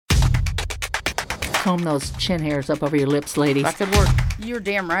comb those chin hairs up over your lips, ladies. That could work. You're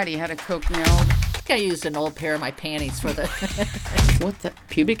damn right he had a Coke nailed. I think I used an old pair of my panties for the... What the?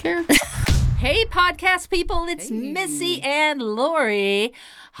 Pubic hair? Hey, podcast people, it's Missy and Lori.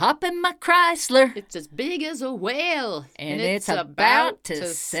 Hop in my Chrysler. It's as big as a whale. And it's about to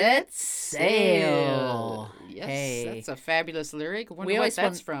set sail. Yes, hey. That's a fabulous lyric. I wonder what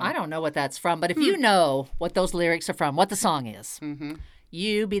that's from. I don't know what that's from, but if you know what those lyrics are from, what the song is,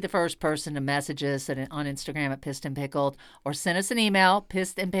 you be the first person to message us on Instagram at Pissed and Pickled, or send us an email,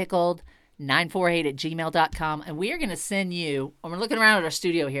 pissedandpickled948@gmail.com, and we are going to send you, and we're looking around at our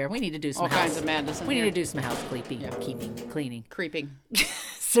studio here, we need to do some all kinds of madness in We here. need to do some house cleaning. Creeping.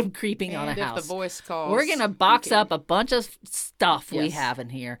 Some creeping on a And house. if the voice calls. We're going to box up a bunch of stuff we Yes. have in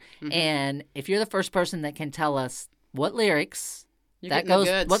here, and if you're the first person that can tell us what lyrics You're that getting the goes,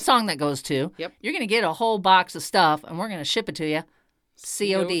 goods. what song that goes to, Yep. you're going to get a whole box of stuff, and we're going to ship it to you.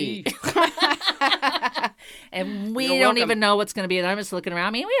 COD. And we You're don't welcome. even know what's going to be in there. I'm just looking around.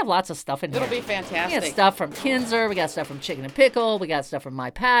 I mean, we have lots of stuff in here. It'll be We fantastic. got stuff from Kinzer. We got stuff from Chicken and Pickle. We got stuff from My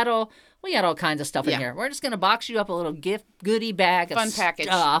Paddle. We got all kinds of stuff in Yeah. here. We're just going to box you up a little goodie bag of Fun package.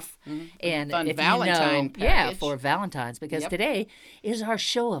 stuff. And Fun if Valentine you know, package. for Valentines, because today is our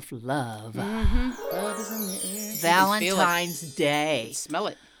show of love. Love is in the air. Valentine's Day. Smell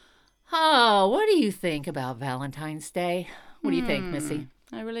it. Oh, what do you think about Valentine's Day? What do you think, Missy?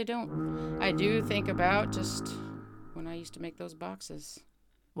 I really don't. I do think about just when I used to make those boxes.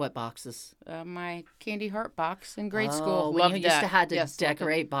 What boxes? My candy heart box in grade Oh, school. when Loved you used that. to have to Yes, loved it.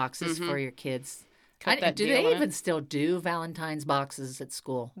 decorate boxes for your kids. Cut that do deal they in it. even still do Valentine's boxes at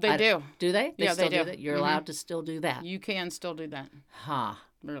school? They do. Do they? Yeah, still they do. that? You're allowed to still do that. You can still do that. Huh.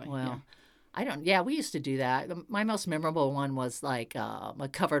 Really. Well, I don't. Yeah, we used to do that. My most memorable one was like a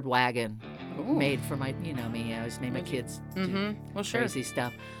covered wagon made for my. You know me. I always made my kids do Well, sure. crazy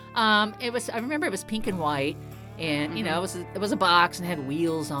stuff. It was. I remember it was pink and white. And, you know, it was a box and had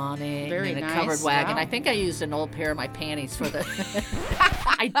wheels on it. Very and a nice. covered wagon. Wow. I think I used an old pair of my panties for the...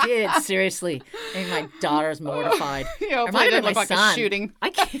 I did, seriously. And my daughter's mortified. Yeah, Or might have it been my looked like son. a shooting. I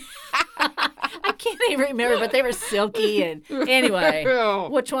can't even remember, but they were silky. And anyway, Oh.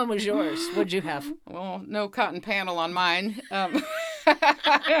 which one was yours? What'd you have? Well, no cotton panel on mine.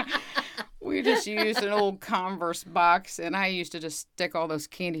 We just used an old Converse box, and I used to just stick all those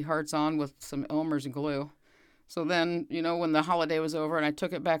candy hearts on with some Elmer's glue. So then, you know, when the holiday was over and I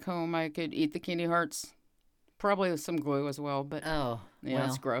took it back home, I could eat the candy hearts. Probably with some glue as well, but Oh, yeah, well.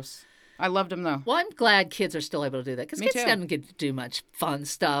 it's gross. I loved them, though. Well, I'm glad kids are still able to do that because Me kids too. don't get to do much fun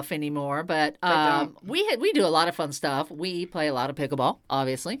stuff anymore. But don't. we do a lot of fun stuff. We play a lot of pickleball,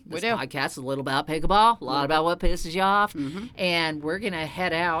 obviously. This do. podcast is a little about pickleball, a lot about what pisses you off. And we're going to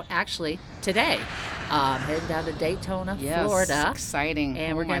head out actually today, heading down to Daytona, Yes, Florida. exciting.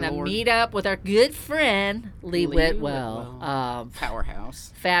 And Oh, we're my going to Lord. meet up with our good friend, Lee Whitwell.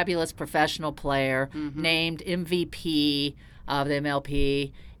 Powerhouse. Fabulous professional player, named MVP of the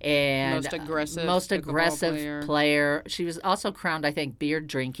MLP. And Most aggressive aggressive player. She was also crowned, I think, beer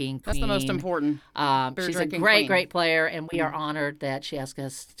drinking queen. That's the most important. Beer She's a drinking great, queen. great player, and we are honored that she asked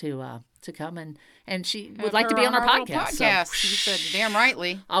us to come and she would Have like to her be on our little podcast. podcast. So, You said damn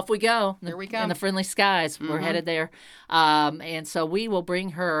rightly. off we go. Here we In come. the friendly skies. We're headed there. And so we will bring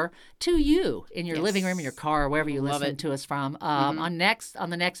her to you in your living room, in your car, wherever you Love listen it. to us from. On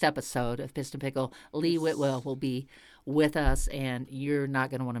the next episode of Pissed and Pickle, Lee Whitwell will be with us, and you're not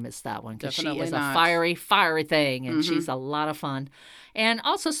going to want to miss that one because she Definitely is not. a fiery thing, and she's a lot of fun. And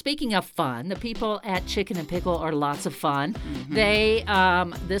also, speaking of fun, the people at Chicken and Pickle are lots of fun. They,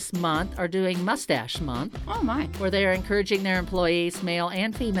 this month, are doing Mustache Month, Oh, my. where they are encouraging their employees, male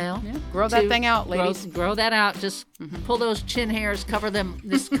and female, Yeah. Grow that to thing out, ladies. Grow that out. Just pull those chin hairs, cover them,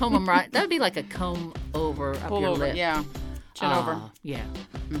 just comb them right. That would be like a comb over up Pull your over. lip. Yeah. Chin over. Yeah.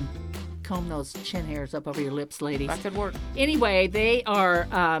 Comb those chin hairs up over your lips, ladies. That could work. Anyway, they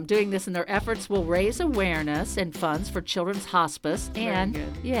are doing this, and their efforts will raise awareness and funds for Children's Hospice and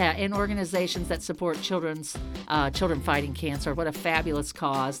good. and organizations that support children fighting cancer. What a fabulous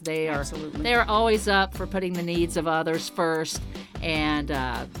cause! They are Absolutely. they are always up for putting the needs of others first, and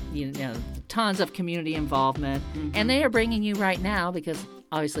tons of community involvement. And they are bringing you right now because.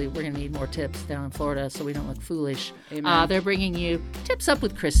 Obviously, we're going to need more tips down in Florida so we don't look foolish. Amen. They're bringing you Tips Up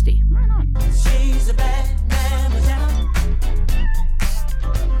with Cristie. Right on. She's a bad man, Madonna.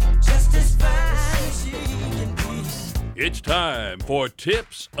 Just as fine as she can be. It's time for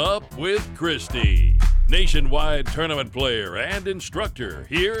Tips Up with Cristie, nationwide tournament player and instructor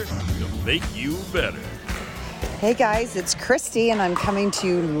here to make you better. Hey guys, it's Cristie, and I'm coming to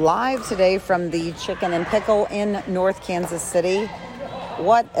you live today from the Chicken and Pickle in North Kansas City.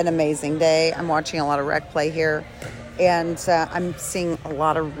 what an amazing day. I'm watching a lot of rec play here, and I'm seeing a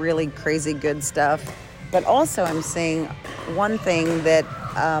lot of really crazy good stuff. But also I'm seeing one thing that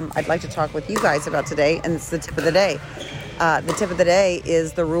I'd like to talk with you guys about today, and it's the tip of the day. The tip of the day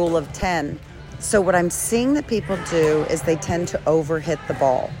is the rule of 10. So what I'm seeing that people do is they tend to overhit the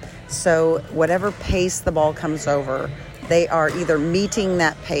ball. So whatever pace the ball comes over, they are either meeting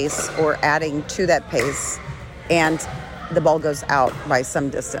that pace or adding to that pace, and the ball goes out by some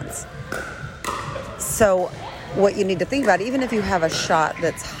distance. So what you need to think about, even if you have a shot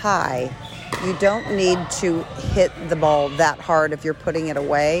that's high, you don't need to hit the ball that hard if you're putting it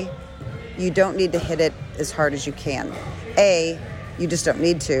away. You don't need to hit it as hard as you can. A, you just don't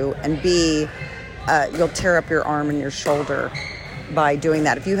need to, and B, you'll tear up your arm and your shoulder by doing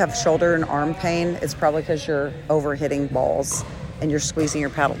that. If you have shoulder and arm pain, it's probably because you're overhitting balls and you're squeezing your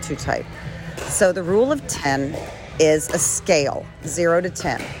paddle too tight. So the rule of 10 is a scale, 0 to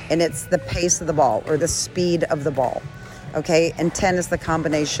 10, and it's the pace of the ball or the speed of the ball, okay? And 10 is the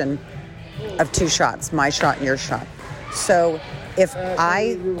combination of two shots, my shot and your shot. So if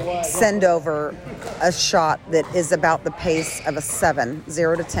I send over a shot that is about the pace of a 7,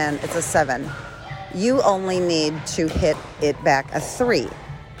 0 to 10, it's a 7, you only need to hit it back a 3,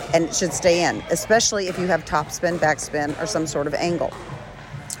 and it should stay in, especially if you have topspin, backspin, or some sort of angle.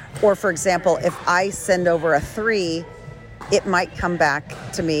 Or for example, if I send over a 3, it might come back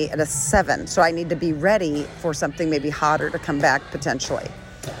to me at a 7. So I need to be ready for something maybe hotter to come back potentially,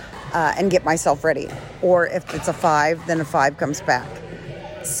 and get myself ready. Or if it's a 5, then a 5 comes back.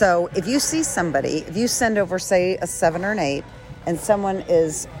 So if you see somebody, if you send over, say, a 7 or an 8, and someone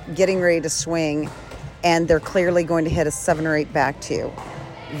is getting ready to swing and they're clearly going to hit a 7 or 8 back to you,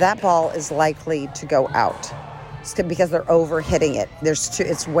 that ball is likely to go out. It's because they're over-hitting it.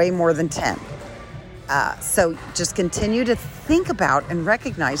 It's way more than 10. So just continue to think about and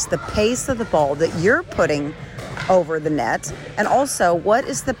recognize the pace of the ball that you're putting over the net, and also what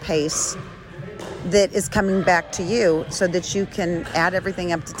is the pace that is coming back to you so that you can add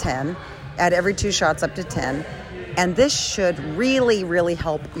everything up to 10, add every 2 shots up to 10, and this should really, really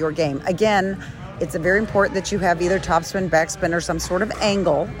help your game. Again, it's very important that you have either topspin, backspin, or some sort of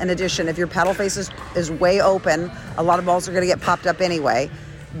angle. In addition, if your paddle face is way open, a lot of balls are going to get popped up anyway.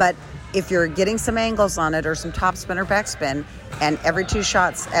 But if you're getting some angles on it or some topspin or backspin, and every 2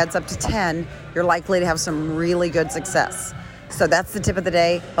 shots adds up to 10, you're likely to have some really good success. So that's the tip of the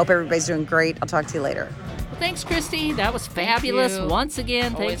day. Hope everybody's doing great. I'll talk to you later. Well, thanks, Cristie. That was fabulous. you. Once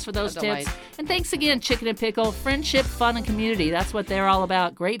again, Always thanks for those a delight. tips. And thanks again, Chicken and Pickle. Friendship, fun, and community. That's what they're all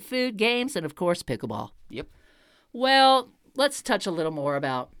about. Great food, games, and, of course, pickleball. Yep. Well, let's touch a little more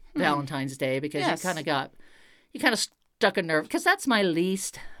about Valentine's Day, because Yes. you kind of stuck a nerve, because that's my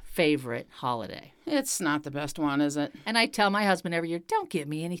least favorite holiday. It's not the best one, is it? And I tell my husband every year, don't get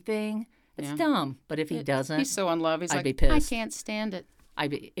me anything. It's Yeah. dumb. But if he doesn't, He's so in love. He's I'd like, be pissed. I can't stand it.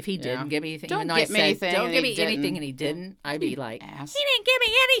 if he didn't give me anything, Don't even though get I me said, anything, don't and give he me anything, didn't. and he didn't, I'd be like, Ass. he didn't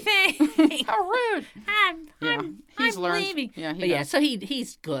give me anything. How rude. He's I'm learned. leaving. Yeah, but yeah, so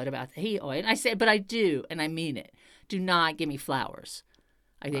he's good about that. And I say, but I do, and I mean it. Do not give me flowers.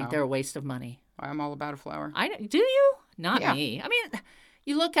 I think they're a waste of money. I'm all about a flower. Do you? Not Yeah. me. I mean,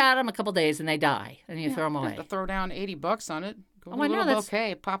 you look at them a couple days and they die, and you throw them You away. have to throw down $80 on it. Go Oh, to a I know, little that's-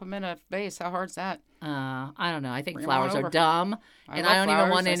 bouquet, pop them in a vase. How hard's that? I don't know. I think Bring 'em on flowers are over. dumb, and love I don't even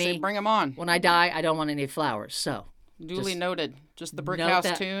flowers. want I say any. bring them on. When I die, I don't want any flowers. So Duly just noted. Just the brick note house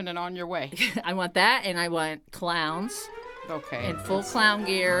that. tune and on your way. I want that, and I want clowns Okay. in full clown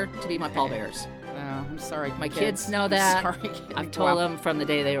gear to be my pallbearers. No, I'm sorry. My kids know that. I'm sorry. I've told them from the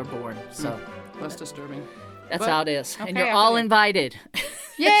day they were born. So That's disturbing. that's But- how it is. okay, And you're I all feel you. invited.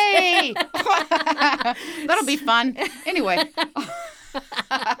 Yay! That'll be fun. Anyway.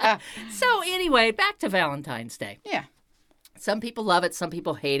 So anyway, back to Valentine's Day. Yeah. Some people love it. Some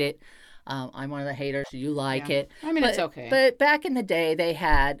people hate it. I'm one of the haters. You like Yeah. it. I mean, it's okay. But back in the day, they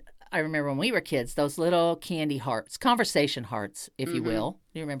had, I remember when we were kids, those little candy hearts, conversation hearts, if you will.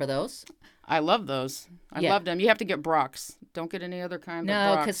 Do you remember those? I love those. I Yeah. loved them. You have to get Brock's. Don't get any other kind No,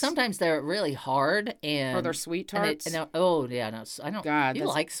 of Brock's. because sometimes they're really hard and Or they're sweet and tarts. oh yeah, no, I don't. God, you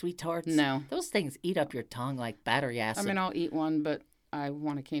that's- like sweet tarts? No. those things eat up your tongue like battery acid. I mean, I'll eat one, but I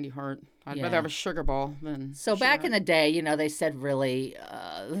want a candy heart. I'd Yeah. rather have a sugar ball than so back in the day, they said really,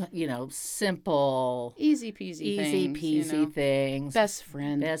 simple, easy peasy easy things, peasy things. Best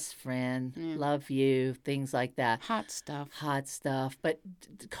friend. Best friend, love you, things like that. Hot stuff. Hot stuff, but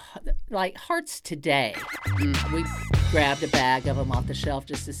like hearts today, we grabbed a bag of them off the shelf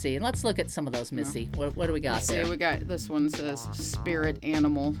just to see. And let's look at some of those, Missy. What do we got See, there? we got this one says spirit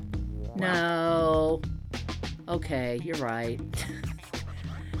animal. No. Okay, you're right.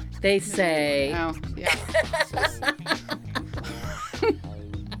 They say, Oh, yeah.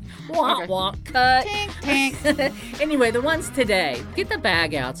 womp womp, cut. Tink, tink. Anyway, the ones today, get the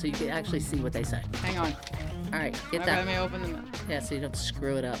bag out so you can actually see what they say. Hang on. All right, get Okay, that. let me open them. Yeah, so you don't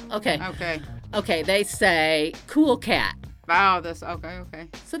screw it up. Okay. Okay. Okay, they say cool cat. Wow, this. Okay.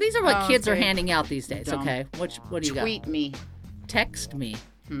 So these are what Oh, kids are okay. handing out these days, Dumb. okay? What do you Tweet me. got? Text me.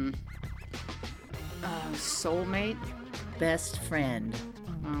 Soulmate. Best friend.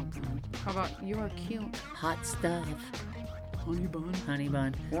 Oh, God. How about you are cute? Hot stuff. Honey bun. Honey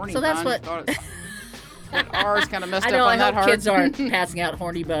bun. Horny so that's bun. what... Thought it- that R's kind of messed I know, up on I that hope heart. kids aren't passing out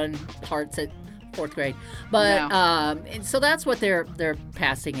horny bun hearts at 4th grade. But, No. and so that's what they're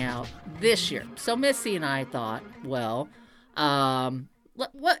passing out this year. So Missy and I thought, well,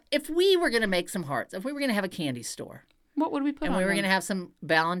 what if we were going to make some hearts, if we were going to have a candy store, What would we put and on we were them? going to have some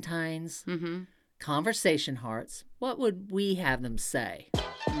Valentines, Mm-hmm. conversation hearts, what would we have them say?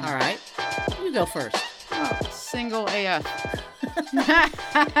 All right, you go first. Oh, single AF.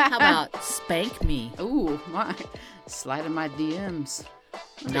 How about spank me? Ooh, my. Slide in my DMs.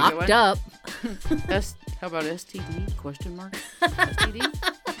 That'd be a good Knocked one. up. How about STD? Question mark? STD?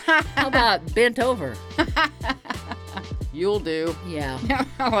 How about bent over? You'll do. Yeah.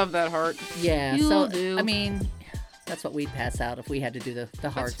 I love that heart. Yeah. You'll So do. I mean, that's what we'd pass out if we had to do the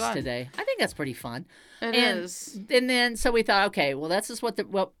hearts fun. today. I think that's pretty fun. It and, is. And then so we thought, okay, well, this is what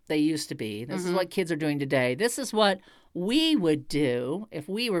they used to be. This Mm-hmm. is what kids are doing today. This is what we would do if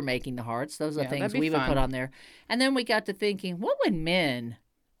we were making the hearts. Those are Yeah, things that'd be we would fun. put on there. And then we got to thinking, what would men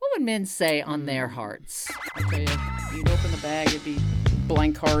say on their hearts? I tell you, you'd open the bag, it'd be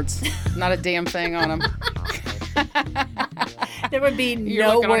blank hearts. Not a damn thing on them. There would be You're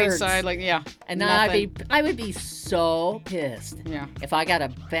no looking on each words. side, like, yeah. And nothing. I would be so pissed Yeah. if I got a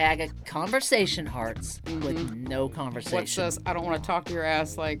bag of conversation hearts with no conversation. What says, I don't want to talk to your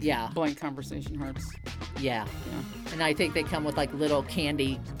ass, like, Yeah. blank conversation hearts. Yeah. Yeah. And I think they come with like little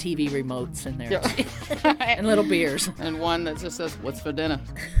candy TV remotes in there Yeah. and little beers. And one that just says, what's for dinner?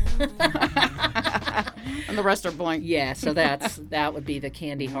 And the rest are blank. Yeah, so that would be the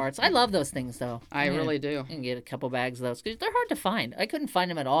candy hearts. I love those things though. I really do. And get a couple bags of those because they're hard to find. I couldn't find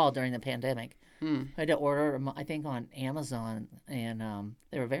them at all during the pandemic. I had to order them, I think, on Amazon, and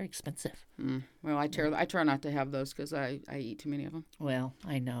they were very expensive. Well, I try not to have those because I eat too many of them. Well,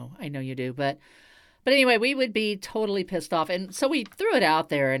 I know you do, but anyway, we would be totally pissed off, and so we threw it out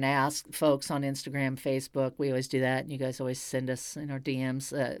there and asked folks on Instagram, Facebook. We always do that, and you guys always send us in our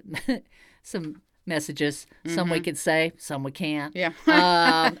DMs some messages. Some we could say, some we can't. Yeah.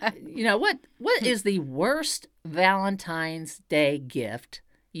 What is the worst Valentine's Day gift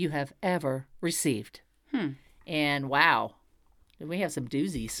you have ever received? And wow, we have some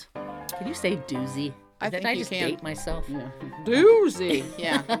doozies. Can you say doozy? I Did think I you just can. date myself? Yeah. Doozy.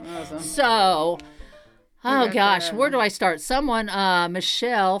 Yeah. Awesome. So, oh got gosh, that? where do I start? Someone,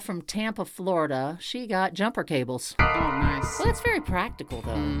 Michelle from Tampa, Florida, she got jumper cables. Oh, nice. Well, that's very practical,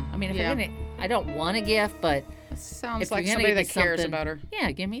 though. I mean, if yeah. you're gonna, I don't want a gift, but Sounds if like you're gonna somebody give that me cares something- about her.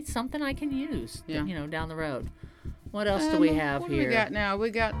 yeah, give me something I can use. Yeah. Down the road. What else do we have what here? do we got now? We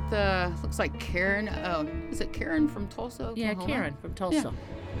got looks like Karen. Oh, is it Karen from Tulsa? Yeah, Oklahoma? Karen from Tulsa.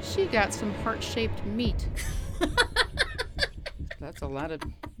 She got some heart-shaped meat. That's a lot of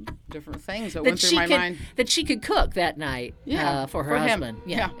different things that went through my mind. That she could cook that night. Yeah, for her for him. husband.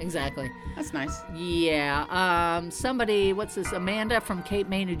 Yeah, Yeah. exactly. That's nice. Yeah. Somebody, what's this? Amanda from Cape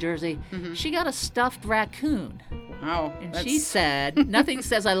May, New Jersey. She got a stuffed raccoon. Wow. And that's- she said, nothing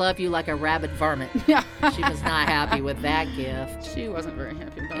says I love you like a rabid varmint. Yeah. She was not happy with that gift. She wasn't very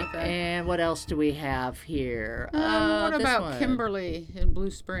happy about that. And what else do we have here? What this about one. Kimberly in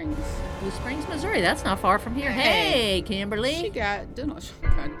Blue Springs? Blue Springs, Missouri. That's not far from here. Hey, Kimberly. She got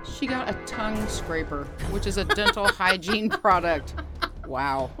She got a tongue scraper, which is a dental hygiene product.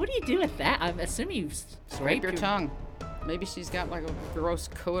 Wow. What do you do with that? I'm assuming you Scrape your tongue. Maybe she's got like a gross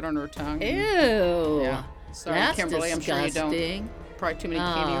coat on her tongue. Ew. Yeah. Sorry, That's Kimberly. I'm sure you disgusting. don't. Probably too many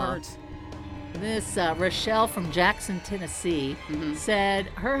candy hearts. This Rochelle from Jackson, Tennessee, said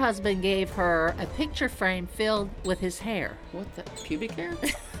her husband gave her a picture frame filled with his hair. What the pubic hair?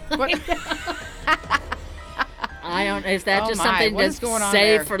 What? I don't. Is that Oh just my, something what to is going on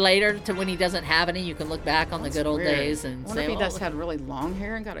save there? for later, to when he doesn't have any? You can look back on the good old Weird. days and I wonder say, if he "Oh, just had really long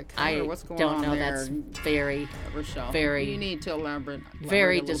hair and got a cut, I or what's going don't on know. there. That's very, Rochelle. very- You need to elaborate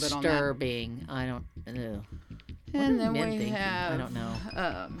very a little bit on that. disturbing. I don't know. And are then men we thinking? have. I don't know.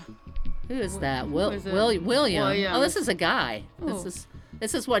 Um, Who is that? who is it? William. William. Oh, this is a guy. Oh.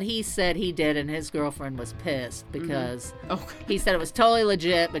 This is what he said he did, and his girlfriend was pissed because oh, he said it was totally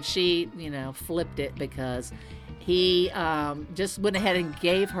legit, but she, flipped it because he just went ahead and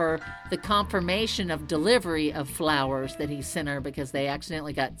gave her the confirmation of delivery of flowers that he sent her because they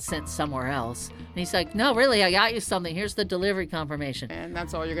accidentally got sent somewhere else. And he's like, no, really, I got you something. Here's the delivery confirmation. And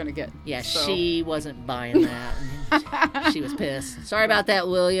that's all you're going to get. Yeah, So- she wasn't buying that. She was pissed. Sorry about that,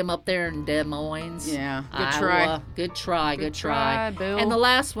 William, up there in Des Moines. Yeah, good Iowa. try. Good try, good try. Bill. And the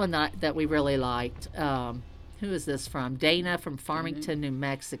last one that we really liked, who is this from? Dana from Farmington, New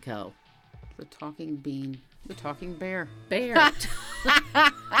Mexico. The talking bean. The talking bear. Bear.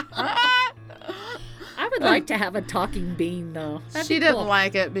 I would like to have a talking bean, though. That'd She be didn't cool.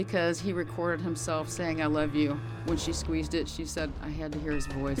 like it because he recorded himself saying, I love you. When she squeezed it, she said, I had to hear his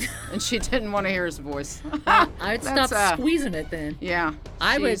voice. And she didn't want to hear his voice. I'd stop That's, squeezing it then. Yeah.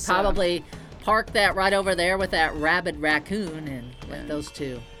 I would she's, probably park that right over there with that rabid raccoon and let those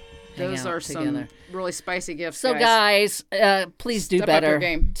two hang Those out are together. some really spicy gifts, So, guys. please do Step up better. your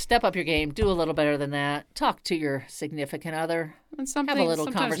game. Step up your game. Do a little better than that. Talk to your significant other. And have a little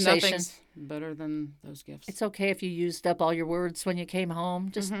sometimes conversation. nothing's better than those gifts. It's okay if you used up all your words when you came home.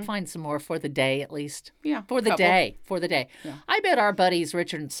 Just find some more for the day, at least. Yeah, For the couple. day. For the day. Yeah. I bet our buddies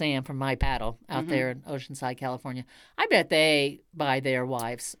Richard and Sam from My Paddle out there in Oceanside, California, I bet they buy their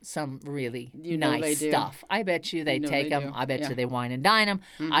wives some really You know nice they do. stuff. I bet you they know take they them. do. I bet Yeah. you they wine and dine them.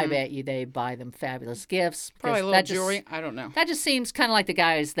 I bet you they buy them fabulous gifts. Probably a because little that just- jewelry. I don't know. That just seems kind of like the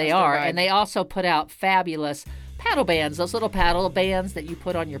guys they That's their are. vibe. And they also put out fabulous paddle bands, those little paddle bands that you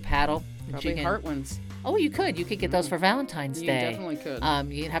put on your paddle. that Probably you can- heart ones. Oh, you could. You could get those for Valentine's You Day. definitely could.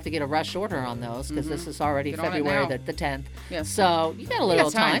 You'd have to get a rush order on those because this is already Get on it February now. the 10th. Yes. So you got a little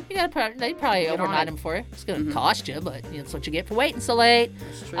got time. time. You got they probably Get on overnight it. them for you. It's going to cost you, but that's what you get for waiting so late.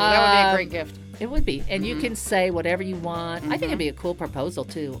 It's true. That would be a great gift. It would be, and you can say whatever you want. I think it'd be a cool proposal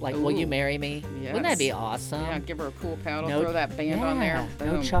too. Like, will you Ooh. marry me? Wouldn't that Yes. be awesome? Yeah, give her a cool paddle. Throw that band on there. No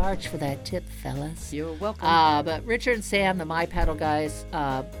Boom. charge for that tip, fellas. You're welcome. But Richard and Sam, the My Paddle guys,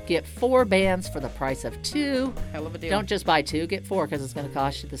 get 4 bands for the price of 2. Hell of a deal. Don't just buy 2, get 4 because it's going to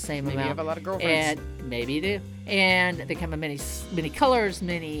cost you the same Maybe you amount. have a lot of girlfriends. And maybe you do. And they come in many colors,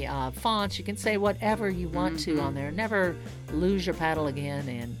 many fonts. You can say whatever you want to on there. Never lose your paddle again,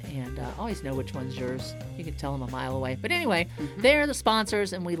 and always know which one's yours. You can tell them a mile away. But anyway, they're the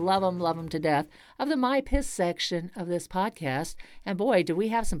sponsors, and we love them to death, of the My Piss section of this podcast. And boy, do we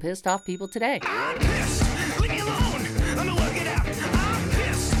have some pissed off people today. I'm pissed. Leave me alone. Let me work it out. I'm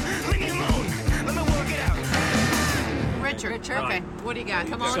pissed. Leave me alone. Let me work it out. Richard. Okay. What do you got?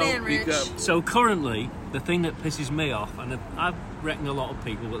 Come on in, Rich. So currently, the thing that pisses me off, and I reckon a lot of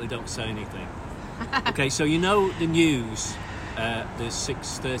people, but they don't say anything. Okay, so you know the news, the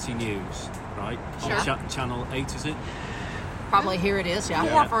 6:30 news, right? Sure. On Channel 8, is it? Probably here it is, yeah.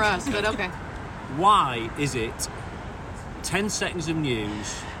 More for us, but okay. Why is it 10 seconds of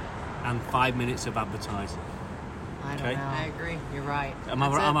news and 5 minutes of advertising? I don't Okay. know. I agree. You're right. Am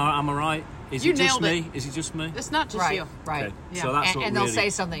I right? Is You it just nailed me? Is it just me? It's not just Right, you. right. Okay, Yeah. so that's what And they'll really... say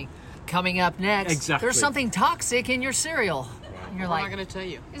something. Coming up next, Exactly. there's something toxic in your cereal. And you're We're not like, going to tell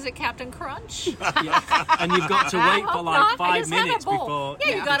you. is it Captain Crunch? And you've got to wait for like Not. I 5 just had a minutes bowl. before... Yeah,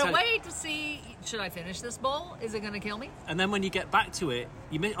 you to gotta tell- wait to see, should I finish this bowl? Is it gonna kill me? And then when you get back to it,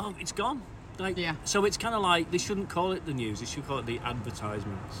 you may, oh, it's gone. Like, Yeah. So it's kind of like they shouldn't call it the news; they should call it the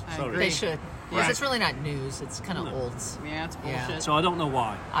advertisements. I Sorry. agree. They should. Because Yeah. it's really not news, it's kind of No. old. Yeah, it's Yeah. bullshit. So I don't know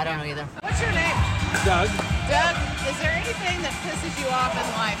why. I don't know either. What's your name? Doug, Doug, is there anything that pisses you off in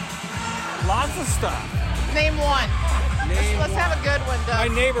life? lots of stuff. Name one. Let's have a good one, My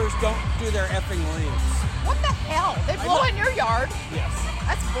Doug. neighbors don't do their effing leaves. What the hell? They blow in your yard? Yes.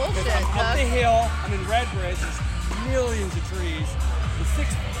 That's bullshit, I'm up the Doug. hill, I'm in Redbridge, there's millions of trees. The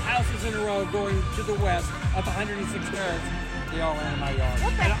 6 houses in a row going to the west, up 106 yards, they all ran in my yard.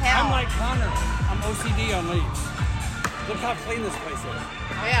 What the And hell? I'm like Connor, I'm OCD on leaves. Look how clean this place is,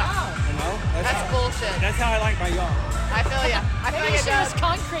 Yeah. you know? That's bullshit. That's how I like my yard. I feel ya. I feel ya, Doug.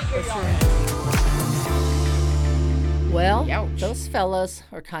 concrete your Well, Ouch. those fellas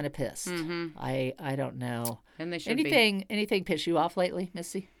are kind of pissed. I don't know. And they should be. Anything piss you off lately,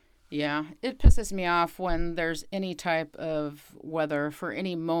 Missy? Yeah, it pisses me off when there's any type of weather for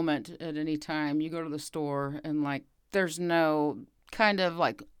any moment at any time. You go to the store and, like, there's no kind of,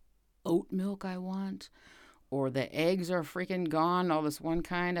 like, oat milk I want, or the eggs are freaking gone, all this one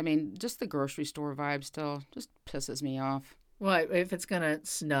kind. I mean, just the grocery store vibe still just pisses me off. Well, if it's going to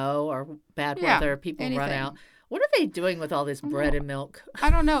snow or bad Yeah, weather, people run anything. out. What are they doing with all this bread and milk? I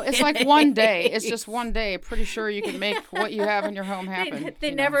don't know. It's like one day. It's just one day. Pretty sure you can make what you have in your home happen. They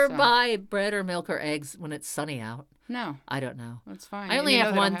you know, never so. buy bread or milk or eggs when it's sunny out. No, I don't know. that's fine. I only You know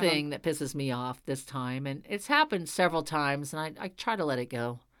have they don't one them. thing that pisses me off this time, and it's happened several times, and I try to let it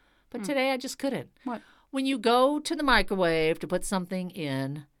go. But today I just couldn't. What? when you go to the microwave to put something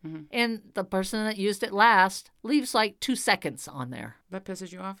in, and the person that used it last leaves like 2 seconds on there. That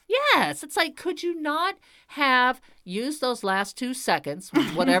pisses you off? Yes. It's like, could you not have used those last 2 seconds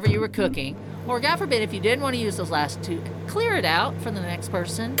with whatever you were cooking? Or, God forbid, if you didn't want to use those last 2, clear it out for the next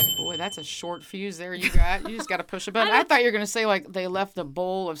person. Boy, that's a short fuse there you got. You just got to push a button. I thought you were going to say, like, they left a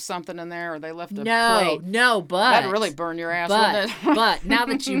bowl of something in there or they left a plate. No, but... That'd really burn your ass, wouldn't it? But now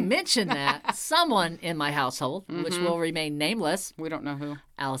that you mention that, someone in my household, which will remain nameless... We don't know who.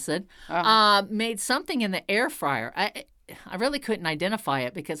 Allison, made something in the air fryer. I really couldn't identify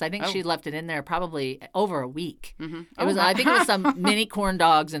it because I think she left it in there probably over a week. It was, I think it was some mini corn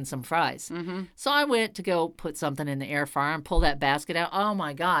dogs and some fries. So I went to go put something in the air fryer and pull that basket out. Oh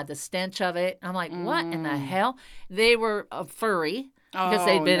my God, the stench of it. I'm like, what in the hell? They were furry because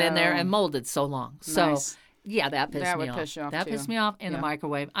they'd been in there and molded so long. So yeah, that pissed me off. Piss you off that too. pissed me off in the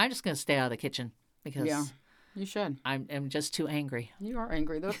microwave. I'm just going to stay out of the kitchen because you should. I'm just too angry. You are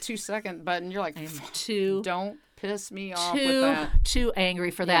angry. The 2-second button, you're like, don't piss me off with that. Too angry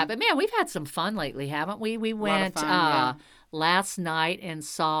for that. But man, we've had some fun lately, haven't we? We went last night and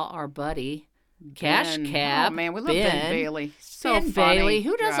saw our buddy Cash Cab. Oh man, we love Ben Bailey. So Ben funny. Bailey.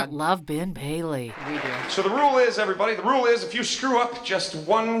 Who doesn't love Ben Bailey? We do. So the rule is, everybody, the rule is if you screw up just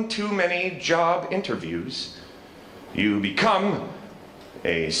one too many job interviews, you become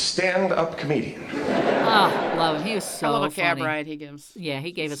a stand-up comedian. Oh, love him. He was so I love a funny. cab ride he gives. Yeah,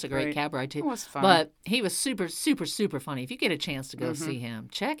 he gave us a great cab ride, too. It was fun. But he was super, super, super funny. If you get a chance to go see him,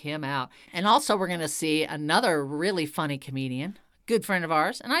 check him out. And also, we're going to see another really funny comedian, good friend of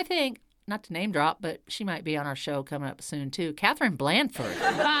ours. And I think, not to name drop, but she might be on our show coming up soon, too. Catherine Blanford.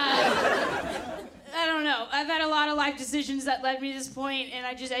 I don't know. I've had a lot of life decisions that led me to this point, and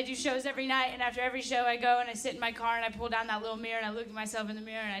I do shows every night, and after every show I go and I sit in my car and I pull down that little mirror and I look at myself in the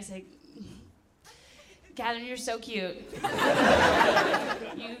mirror and I say, Catherine, you're so cute.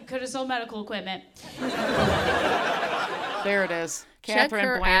 You could have sold medical equipment. There it is. Check Catherine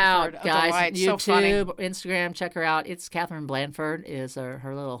her Blanford, out, guys. delight. YouTube, So funny. Instagram, check her out. It's Catherine Blanford is her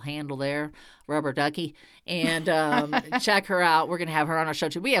little handle there, Rubber Ducky. And check her out. We're going to have her on our show,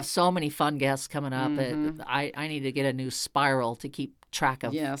 too. We have so many fun guests coming up. I need to get a new spiral to keep track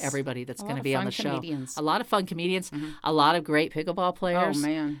of everybody that's going to be on the show. A lot of fun comedians, a lot of great pickleball players. Oh,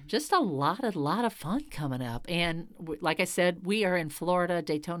 man. Just a lot of fun coming up. And like I said, we are in Florida,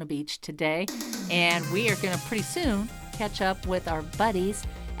 Daytona Beach today, and we are going to pretty soon catch up with our buddies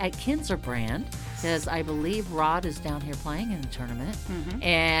at Kinzer-Brand because I believe Rod is down here playing in the tournament,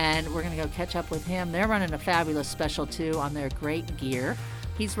 and we're going to go catch up with him. They're running a fabulous special, too, on their great gear.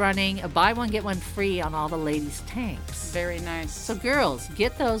 He's running a buy one, get one free on all the ladies' tanks. Very nice. So, girls,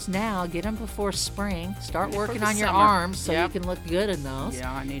 get those now. Get them before spring. Start working on your summer. arms so you can look good in those.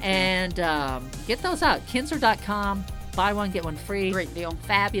 Yeah, I need to. And get those out. Kinzer.com. Buy one, get one free. Great deal.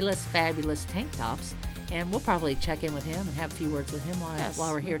 Fabulous, fabulous tank tops. And we'll probably check in with him and have a few words with him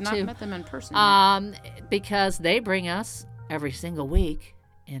while we're here, We've too. not met them in person yet. Because they bring us every single week,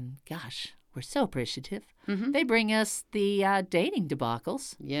 and gosh, we're so appreciative. They bring us the dating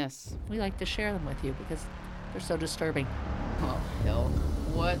debacles. Yes. We like to share them with you because they're so disturbing. Oh, hell.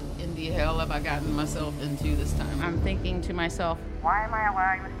 What in the hell have I gotten myself into this time? I'm thinking to myself, why am I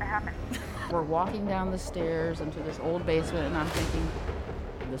allowing this to happen? We're walking down the stairs into this old basement, and I'm thinking,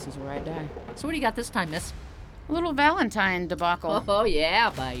 this is where I die. So what do you got this time, miss? A little Valentine debacle. Oh, yeah,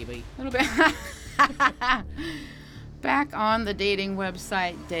 baby. A little bit. Back on the dating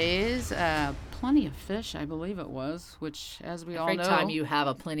website days, Plenty of Fish, I believe it was, which, as we all know... Every time you have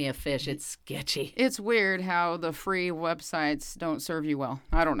a Plenty of Fish, it's sketchy. It's weird how the free websites don't serve you well.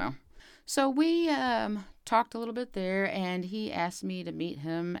 I don't know. So we talked a little bit there, and he asked me to meet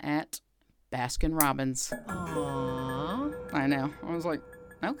him at Baskin-Robbins. Aww. I know. I was like,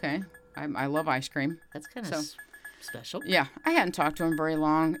 okay. I love ice cream. That's kind of special. Yeah. I hadn't talked to him very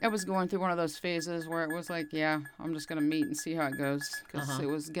long. I was going through one of those phases where it was like, yeah, I'm just going to meet and see how it goes. Because it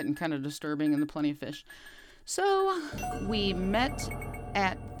was getting kind of disturbing in the Plenty of Fish. So we met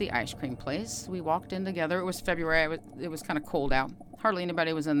at the ice cream place. We walked in together. It was February. It was kind of cold out. Hardly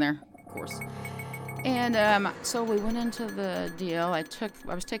anybody was in there, of course. And so we went into the deal. I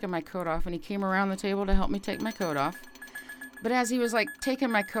was taking my coat off, and he came around the table to help me take my coat off. But as he was like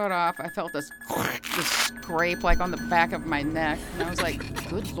taking my coat off, I felt this scrape like on the back of my neck, and I was like,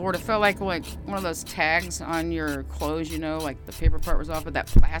 "Good Lord!" It felt like one of those tags on your clothes, you know, like the paper part was off with that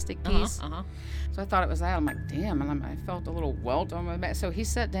plastic piece. So I thought it was that. I'm like, "Damn!" And I felt a little welt on my back. So he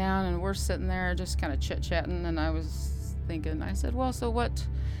sat down, and we're sitting there just kind of chit-chatting, and I was thinking, I said, "Well, so what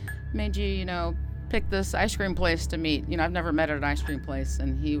made you, pick this ice cream place to meet? I've never met at an ice cream place."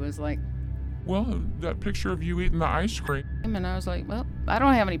 And he was like, Well, that picture of you eating the ice cream. And I was like, well, I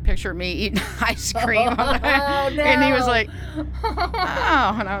don't have any picture of me eating ice cream. Oh, no. And he was like,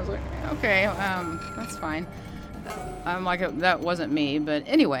 oh. And I was like, okay, that's fine. I'm like, that wasn't me. But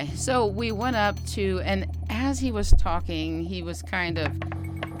anyway, so we went up to, and as he was talking, he was kind of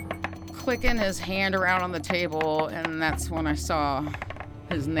clicking his hand around on the table, and that's when I saw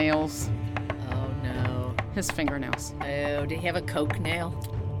his nails. Oh, no. His fingernails. Oh, did he have a Coke nail?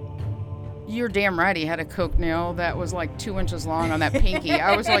 You're damn right he had a Coke nail that was like 2 inches long on that pinky.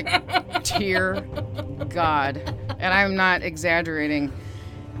 I was like, dear God. And I'm not exaggerating.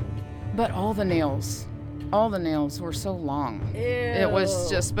 But all the nails were so long. Ew. It was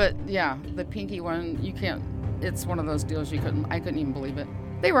just, but yeah, the pinky one, you can't, it's one of those deals I couldn't even believe it.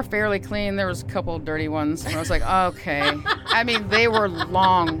 They were fairly clean. There was a couple of dirty ones. And I was like, okay. I mean, they were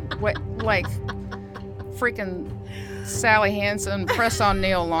long, like freaking Sally Hansen press-on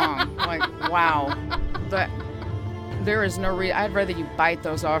nail long. Like, wow. There is no reason. I'd rather you bite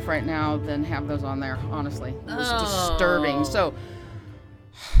those off right now than have those on there, honestly. It was disturbing. So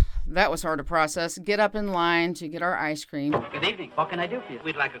that was hard to process. Get up in line to get our ice cream. Good evening. What can I do for you?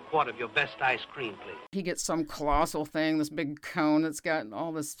 We'd like a quart of your best ice cream, please. He gets some colossal thing, this big cone that's got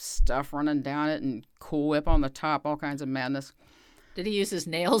all this stuff running down it and Cool Whip on the top, all kinds of madness. Did he use his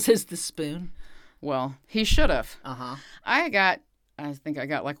nails as the spoon? Well, he should have. Uh-huh. I think I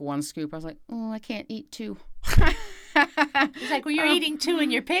got like one scoop. I was like, oh, I can't eat two. He's like, well, you're eating two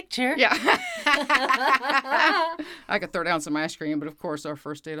in your picture. Yeah. I could throw down some ice cream, but of course, our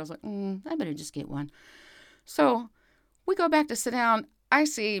first date, I was like, I better just get one. So we go back to sit down. I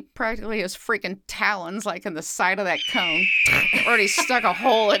see practically his freaking talons, like in the side of that cone, already stuck a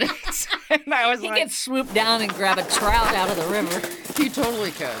hole in it. And I was he like, could swoop down and grab a trout out of the river. He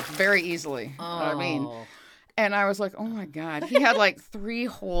totally could, very easily. Oh. I mean, and I was like, oh my God. He had like 3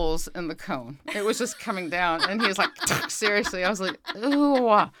 holes in the cone. It was just coming down. And he was like, seriously. I was like, ooh,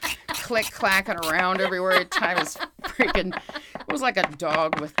 click clacking around everywhere. Every time it was freaking, it was like a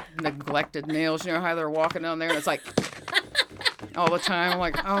dog with neglected nails. You know how they're walking down there and it's like all the time. I'm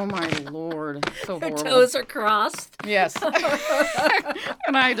like, oh my Lord. So Their horrible. toes are crossed. Yes.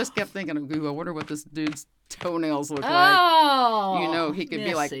 And I just kept thinking, ooh, I wonder what this dude's toenails look like. Oh, You know, he could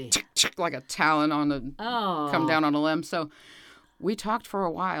be like like a talon on a come down on a limb. So we talked for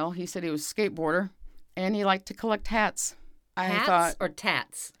a while. He said he was a skateboarder and he liked to collect hats. Hats I thought or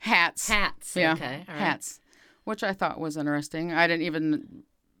tats? Hats. Hats. Yeah. Okay. All right. Hats. Which I thought was interesting. I didn't even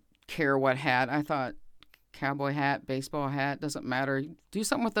care what hat. I thought cowboy hat, baseball hat, doesn't matter. Do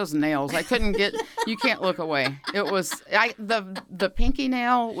something with those nails. I couldn't get, you can't look away. It was, the pinky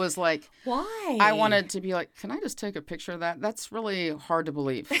nail was like, why? I wanted to be like, can I just take a picture of that? That's really hard to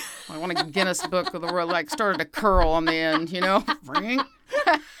believe. I want a Guinness Book of the World, like started to curl on the end, you know?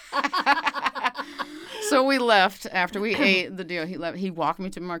 So we left after we ate the deal. He left. He walked me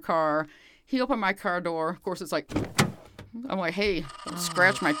to my car. He opened my car door. Of course, it's like, I'm like, hey, don't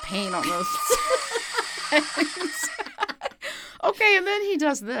scratch my paint on those. Okay, and then he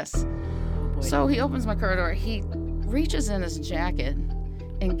does this. So he opens my car door. He reaches in his jacket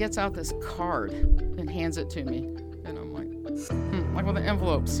and gets out this card and hands it to me. And I'm like with an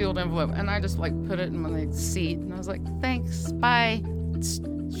envelope, sealed envelope. And I just like put it in my seat. And I was like, thanks, bye.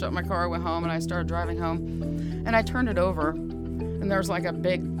 Shut my car, went home, and I started driving home. And I turned it over, and there's like a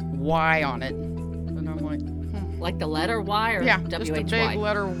big Y on it. And I'm like, Like the letter Y or yeah, W-H-Y? just a big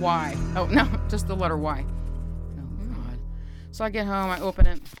letter Y. Oh, no, just the letter Y. Oh, God. So I get home, I open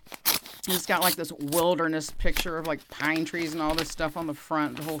it, and it's got like this wilderness picture of like pine trees and all this stuff on the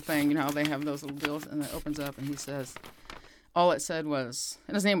front, the whole thing. You know how they have those little deals, and it opens up, and he says, all it said was,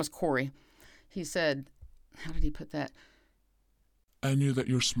 and his name was Corey. He said, how did he put that? I knew that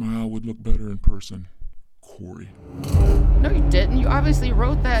your smile would look better in person, Corey. No, you didn't. You obviously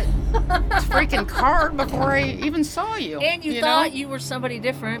wrote that freaking card before I even saw you. And you thought you were somebody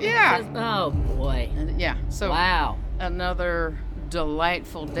different. Yeah. Because, oh, boy. And, yeah. So wow. Another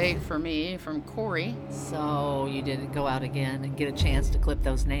delightful date for me from Corey. So you didn't go out again and get a chance to clip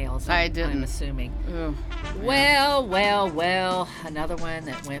those nails. I didn't. I'm assuming. Ugh, Well. Another one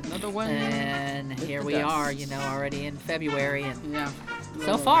that went. Another one. And here we are, you know, already in February. And yeah.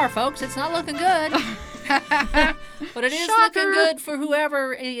 So far, folks, it's not looking good. But it is looking good for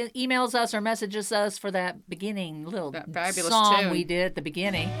whoever emails us or messages us for that beginning little that fabulous song tune we did at the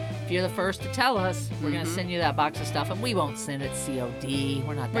beginning. If you're the first to tell us, we're going to send you that box of stuff. And we won't send it COD.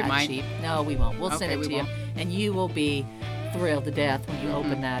 We're not that cheap. No, we won't. We'll send it to you. And you will be thrilled to death when you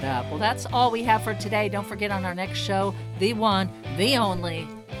open that up. Well, that's all we have for today. Don't forget on our next show, the one, the only,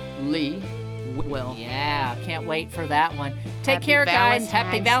 Lee Will. Yeah, can't wait for that one. Take care, guys.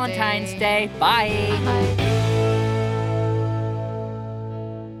 Happy Valentine's Day. Bye.